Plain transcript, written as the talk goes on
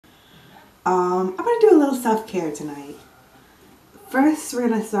I'm gonna do a little self-care tonight. First, we're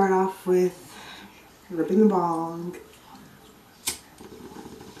gonna start off with ripping the bong.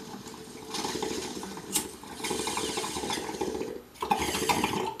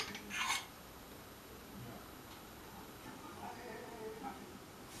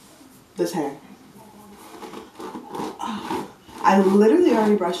 This hair. I literally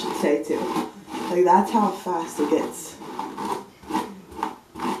already brushed it today too. Like, that's how fast it gets.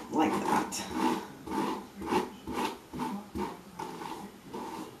 Like that.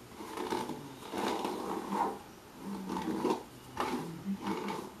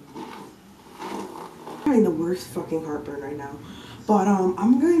 I'm having the worst fucking heartburn right now. But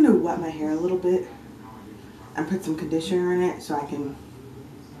I'm going to wet my hair a little bit and put some conditioner in it so I can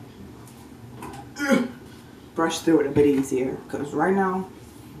brush through it a bit easier. Because right now,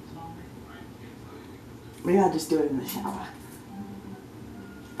 maybe I'll just do it in the shower.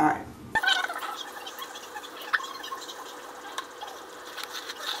 Alright.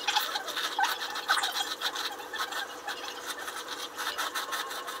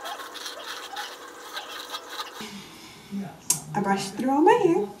 I brushed through all my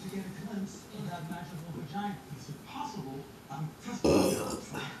hair.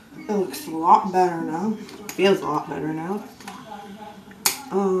 It looks a lot better now. Feels a lot better now.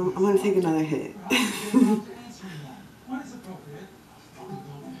 I'm gonna take another hit.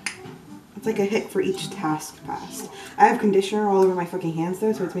 It's like a hit for each task passed. I have conditioner all over my fucking hands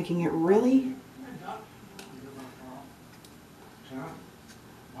though, so it's making it really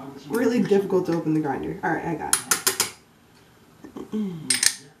difficult to open the grinder. Alright, I got it.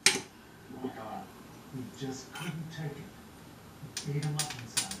 Just couldn't take it. Beat him up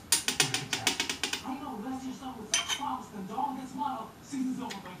inside. I know, rest yourself with such promise, the dog gets modeled. Season's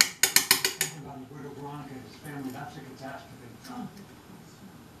over, baby. Talking about Roberto Veronica and his family, that's a catastrophe.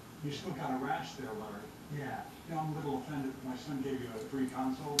 You still got a rash there, Larry. Yeah. You know, I'm a little offended. My son gave you a free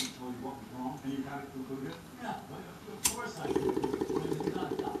console and told you what was wrong, and you got it concluded? Yeah, well, of course I did. He's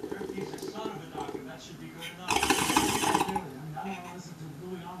not a doctor. He's a son of a doctor. That should be good enough. Really, I mean, I don't want to listen to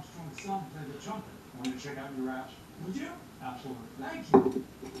Louis Armstrong's son play the trumpet. Want me to check out your rash? Would you? Absolutely. Thank you.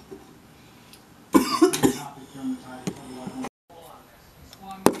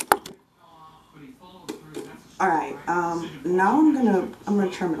 Alright, now I'm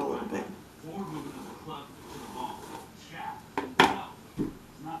gonna trim it a little bit.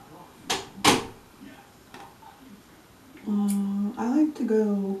 I like to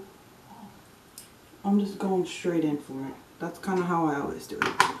go, I'm just going straight in for it. That's kind of how I always do it.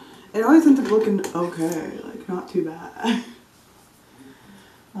 It always ends up looking okay, like not too bad.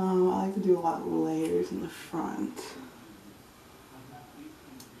 I like to do a lot of layers in the front.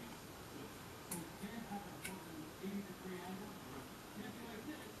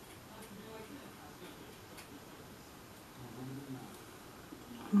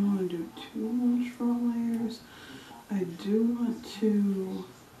 I don't want to do too much front layers. I do want to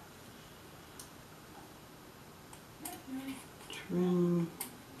trim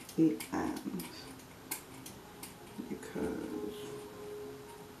the ends because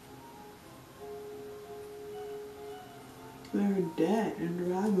they're dead and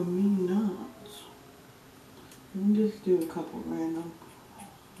driving me nuts. Let me just do a couple random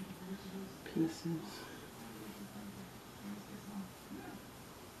pieces.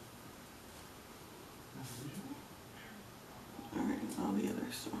 Alright, now the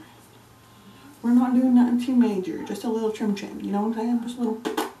other side. We're not doing nothing too major, just a little trim, you know what I'm saying? Just a little.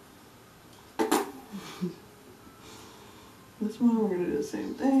 This one we're gonna do the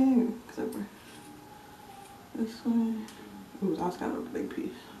same thing, except for this way. Ooh, that's kind of a big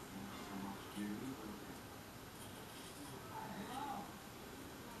piece.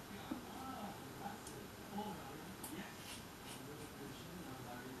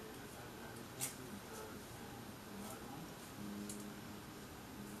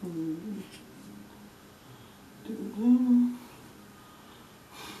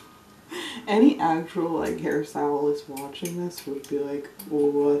 Any actual like hairstylist watching this would be like,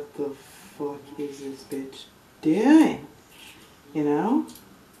 what the fuck is this bitch doing? You know?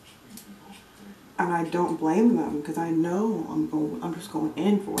 And I don't blame them because I know I'm just going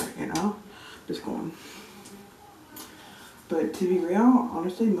in for it, you know? Just going. But to be real,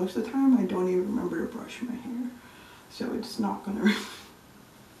 honestly, most of the time I don't even remember to brush my hair. So it's not gonna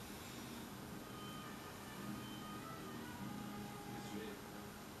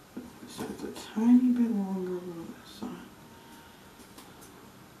So it's a tiny bit longer on this side.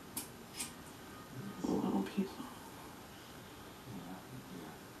 A little piece off.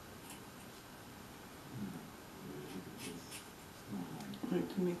 I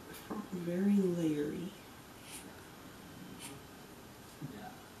like to make very layery.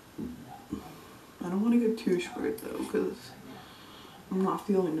 I don't want to get too spread though, because I'm not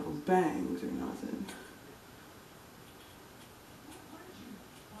feeling no bangs or nothing.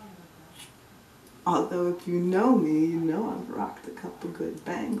 Although if you know me, you know I've rocked a couple good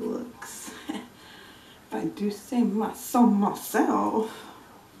bang looks. If I do say so myself.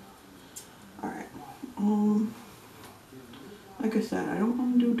 Alright. Like I said, I don't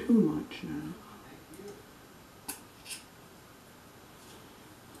want to do too much now.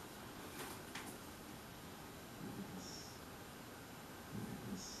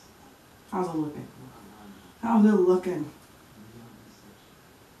 How's it looking? How's it looking?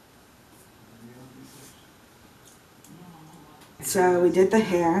 So we did the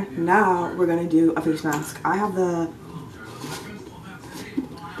hair. Now we're gonna do a face mask. I have the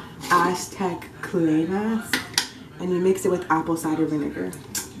Aztec clay mask, and you mix it with apple cider vinegar.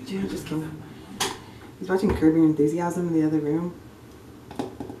 Dude, just kidding. He's watching Curb Your Enthusiasm in the other room,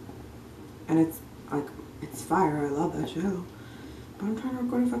 and it's like, it's fire. I love that show, but I'm trying to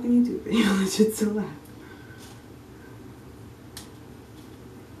record a fucking YouTube video. It's just so loud.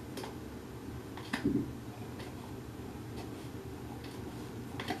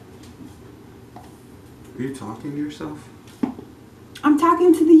 Are you talking to yourself? I'm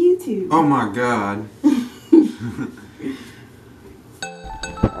talking to the YouTube. Oh my god.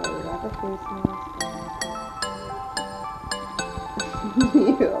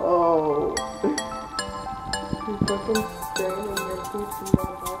 Yo. You fucking straining your poochie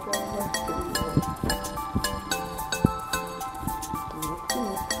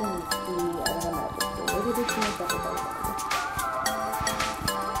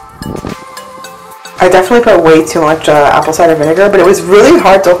I definitely put way too much apple cider vinegar, but it was really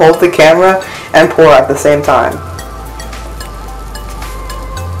hard to hold the camera and pour at the same time.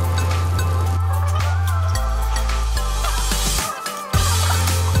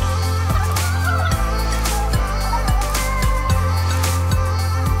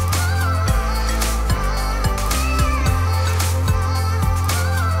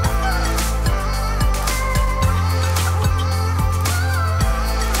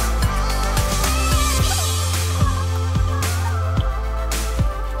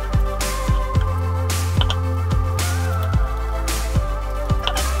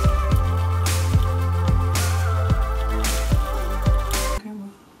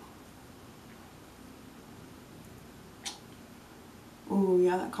 Oh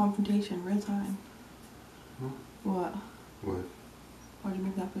yeah, that confrontation, real time. Huh? What? What? Why'd you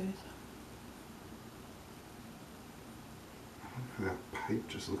make that face? I don't know, that pipe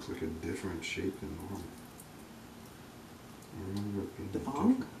just looks like a different shape than normal. I remember it being The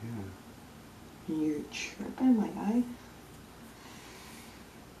different. bong? Yeah. You're tripping, my guy.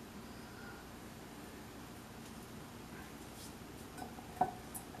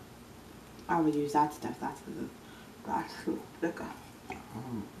 I would use that stuff. That's the liquor.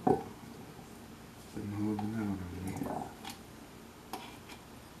 Oh. Been holding out on me.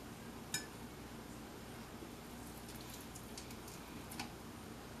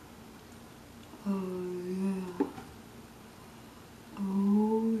 Oh yeah.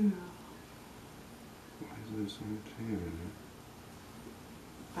 Oh yeah. Why is there so much hair in it?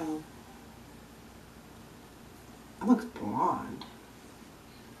 Oh. That looks blonde.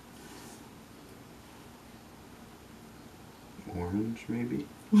 Orange, maybe?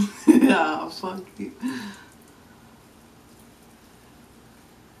 Yeah, fuck you.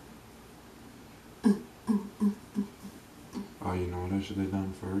 Oh, you know what I should have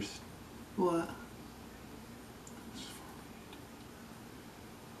done first? What?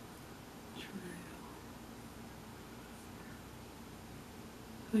 I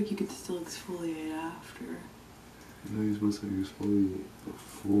feel like you could still exfoliate after. No, you're supposed to exfoliate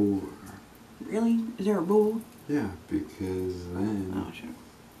before. Really? Is there a bowl? Yeah, because then Oh, sure.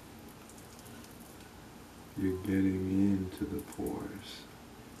 you're getting into the pores.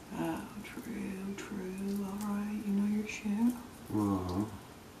 Oh, true, true. Alright, you know your shit. Well,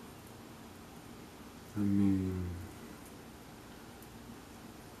 I mean,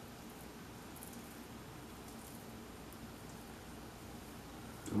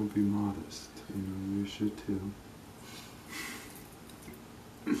 don't be modest. You know your shit too.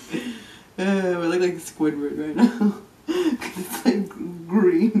 We look like Squidward right now. Cause it's like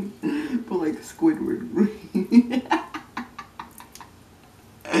green, but like Squidward green.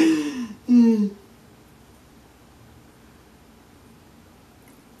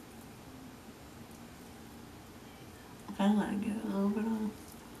 I like it a little bit on.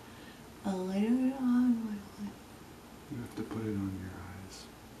 A little bit on my lip. You have to put it on your eyes.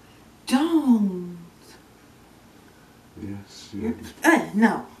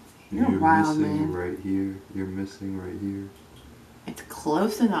 No. You're wild, missing man. right here. You're missing right here. It's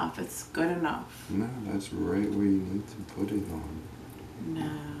close enough. It's good enough. No, that's right where you need to put it on. No.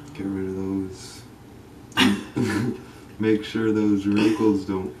 Get rid of those. Make sure those wrinkles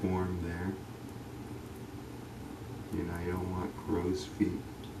don't form there. You know, you don't want crow's feet.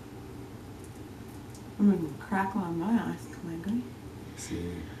 I'm gonna crackle on my eyes, Cleggy.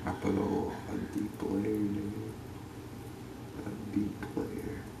 See, I put a deep layer in it. A deep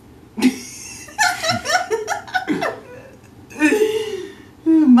layer.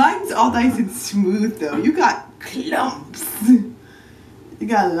 Mine's all nice and smooth though. You got clumps. You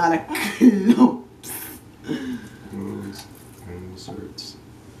got a lot of clumps. Those inserts.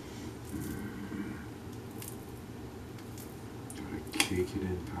 Gotta cake it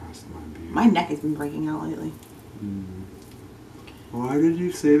in past my beard. My neck has been breaking out lately. Why did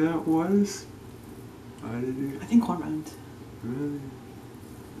you say that was? Why did you? I think hormones. Really?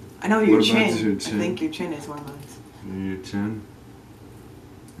 I know your What about chin. your chin? I think your chin is hormones. Your chin?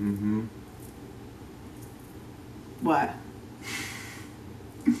 Mm-hmm. What?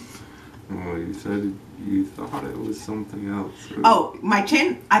 Oh, you said you thought it was something else. Right? Oh, my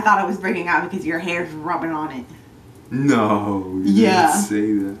chin? I thought it was breaking out because your hair's rubbing on it. No, you Yeah. didn't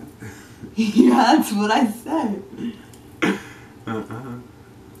say that. Yeah, that's what I said. Uh-uh.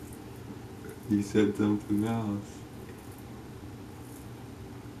 You said something else.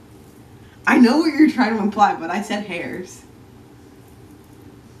 I know what you're trying to imply, but I said hairs.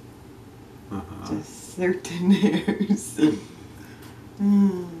 Just certain hairs.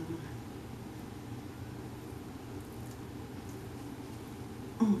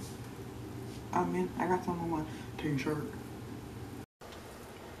 Oh man, I got some on my t-shirt.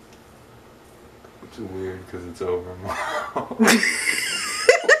 It's weird because it's over my mouth. I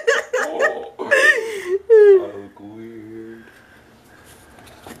look weird.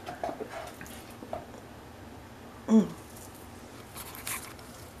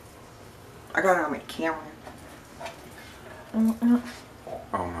 I got it on my camera.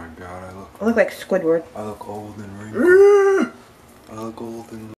 Oh my god, I look like Squidward. I look old and wrinkled. I look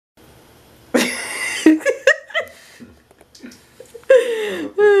old and I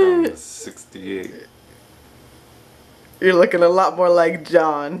look like I'm 68. You're looking a lot more like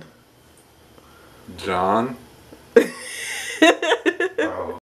John. John?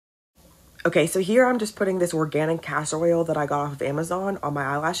 Oh. Okay, so here I'm just putting this organic castor oil that I got off of Amazon on my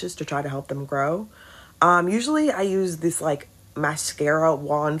eyelashes to try to help them grow. Usually I use this like mascara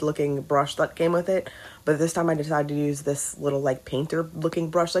wand looking brush that came with it, but this time I decided to use this little like painter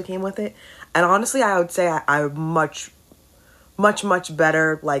looking brush that came with it. And honestly, I would say I'm much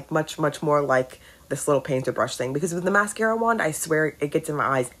better, like much more like this little painter brush thing, because with the mascara wand, I swear it gets in my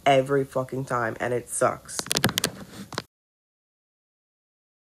eyes every fucking time and it sucks.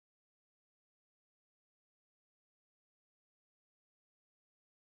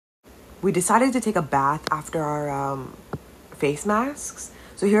 We decided to take a bath after our face masks.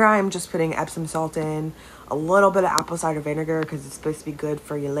 So here I am just putting Epsom salt in, a little bit of apple cider vinegar because it's supposed to be good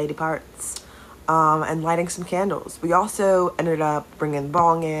for your lady parts, and lighting some candles. We also ended up bringing the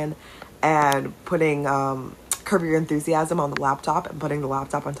bong in and putting Curb Your Enthusiasm on the laptop and putting the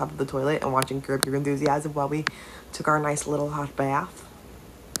laptop on top of the toilet and watching Curb Your Enthusiasm while we took our nice little hot bath.